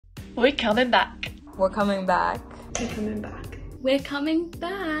We're coming back. We're coming back. We're coming back. We're coming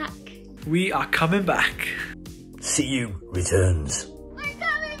back. We are coming back. See You returns. We're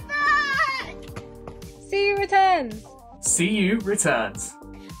coming back. See You returns. See You returns.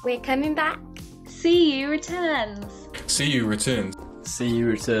 We're coming back. See You returns. See You returns. See You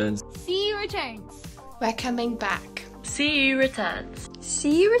returns. See You returns. We're coming back. See You returns.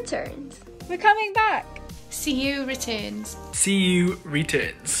 See You returns. We're coming back. See You returns. See You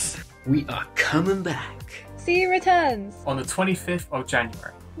returns. We are coming back. See You returns. On the 25th of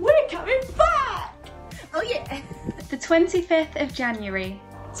January. We're coming back! Oh yeah. The 25th of January.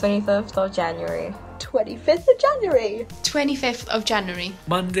 25th of January. 25th of January. 25th of January.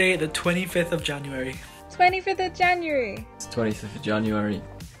 Monday, the 25th of January. 25th of January. It's 25th of January.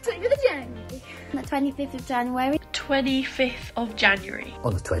 25th of January. The 25th of January. 25th of January.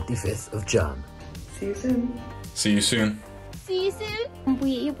 On the 25th of Jan. See you soon. See you soon. See you soon.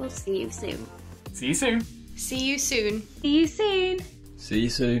 We will see you soon. See you soon. See you soon. See you soon. See you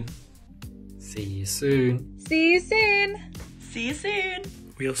soon. See you soon. See you soon. See you soon.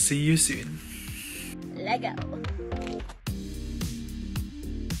 We'll see you soon. Lego.